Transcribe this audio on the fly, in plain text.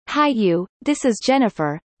Hi this is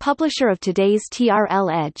Jennifer, publisher of today's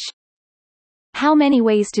TRL Edge. How many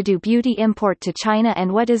ways to do beauty import to China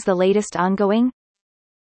and what is the latest ongoing?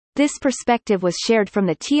 This perspective was shared from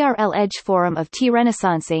the TRL Edge forum of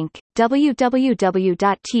T-Renaissance Inc.,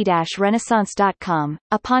 www.t-renaissance.com,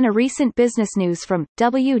 upon a recent business news from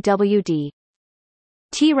WWD.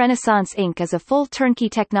 T-Renaissance Inc. is a full turnkey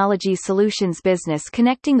technology solutions business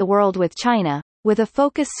connecting the world with China, with a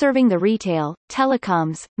focus serving the retail,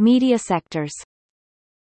 telecoms, media sectors.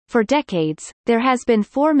 For decades, there has been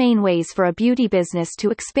four main ways for a beauty business to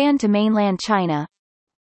expand to mainland China.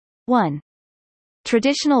 1.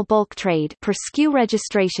 Traditional bulk trade per SKU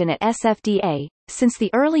registration at SFDA, since the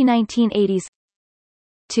early 1980s.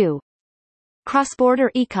 2. Cross-border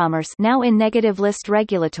e-commerce, now in negative list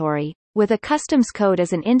regulatory, with a customs code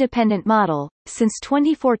as an independent model, since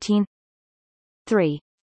 2014. 3.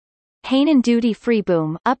 Hainan duty-free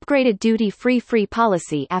boom, upgraded duty-free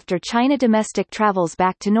policy after China domestic travels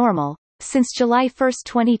back to normal, since July 1,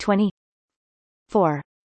 2020. 4.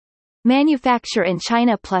 Manufacture in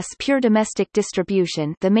China plus pure domestic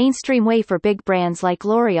distribution, the mainstream way for big brands like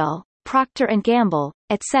L'Oreal, Procter & Gamble,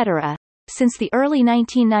 etc., since the early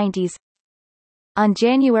 1990s. On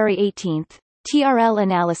January 18, TRL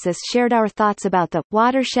Analysis shared our thoughts about the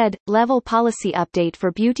watershed level policy update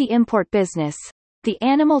for beauty import business. The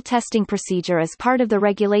animal testing procedure as part of the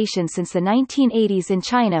regulation since the 1980s in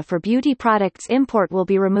China for beauty products import will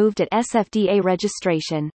be removed at SFDA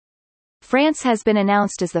registration. France has been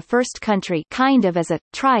announced as the first country, kind of as a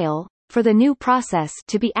trial, for the new process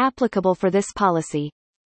to be applicable for this policy.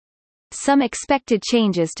 Some expected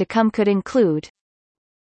changes to come could include: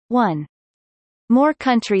 1. More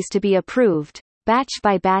countries to be approved, batch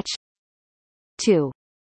by batch. 2.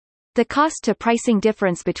 The cost to pricing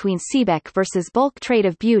difference between CBEC versus bulk trade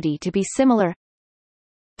of beauty to be similar.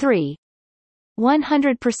 3.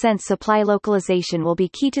 100% supply localization will be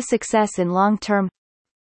key to success in long term.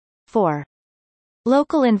 4.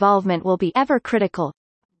 Local involvement will be ever critical.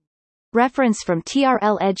 Reference from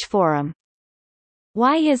TRL Edge Forum.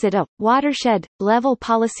 Why is it a watershed level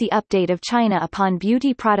policy update of China upon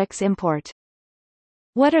beauty products import?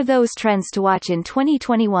 What are those trends to watch in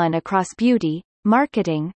 2021 across beauty,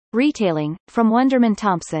 marketing, retailing? From Wonderman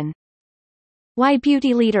Thompson. Why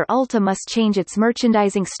beauty leader Ulta must change its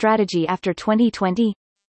merchandising strategy after 2020?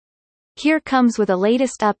 Here comes with a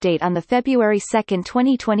latest update on the February 2,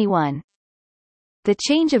 2021. The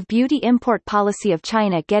change of beauty import policy of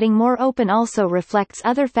China getting more open also reflects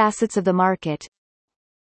other facets of the market.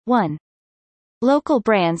 1. Local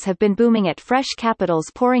brands have been booming at fresh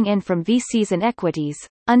capitals pouring in from VCs and equities,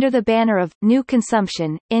 under the banner of new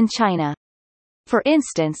consumption, in China. For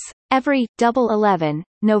instance, every Double 11,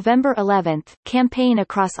 November 11th campaign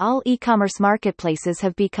across all e-commerce marketplaces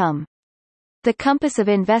have become the compass of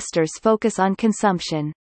investors' focus on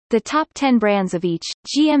consumption. The top 10 brands of each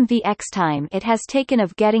GMV X time it has taken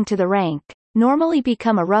of getting to the rank normally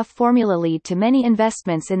become a rough formula lead to many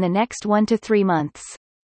investments in the next 1 to 3 months.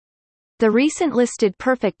 The recent listed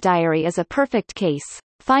Perfect Diary is a perfect case.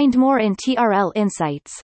 Find more in TRL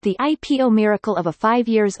Insights. The IPO miracle of a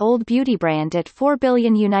 5-year-old beauty brand at $4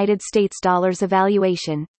 billion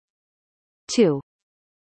evaluation. 2.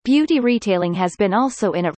 Beauty retailing has been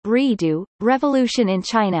also in a redo revolution in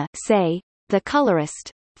China, say, The Colorist.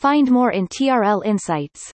 Find more in TRL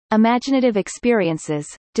Insights. Imaginative experiences.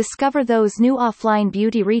 Discover those new offline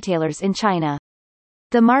beauty retailers in China.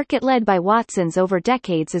 The market led by Watsons over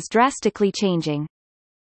decades is drastically changing.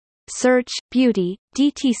 Search, beauty,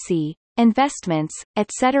 DTC, investments,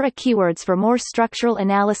 etc. keywords for more structural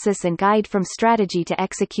analysis and guide from strategy to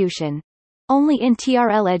execution. Only in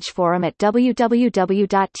TRL Edge Forum at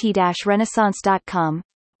www.t-renaissance.com.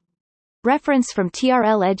 Reference from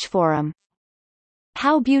TRL Edge Forum.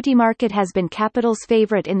 How beauty market has been capital's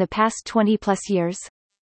favorite in the past 20-plus years?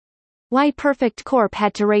 Why Perfect Corp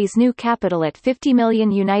had to raise new capital at $50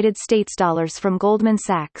 million from Goldman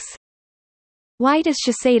Sachs. Why does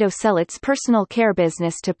Shiseido sell its personal care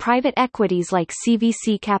business to private equities like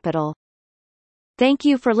CVC Capital? Thank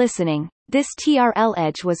you for listening. This TRL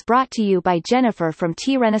Edge was brought to you by Jennifer from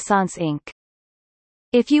T-Renaissance Inc.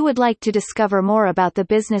 If you would like to discover more about the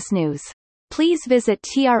business news, please visit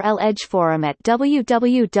TRL Edge Forum at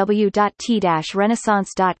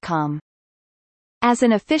www.t-renaissance.com. As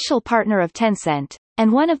an official partner of Tencent,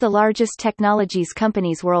 and one of the largest technologies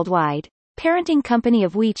companies worldwide, parenting company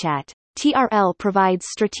of WeChat, TRL provides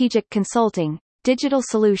strategic consulting, digital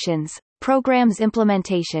solutions, programs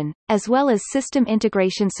implementation, as well as system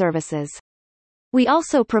integration services. We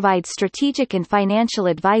also provide strategic and financial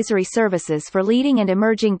advisory services for leading and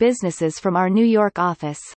emerging businesses from our New York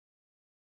office.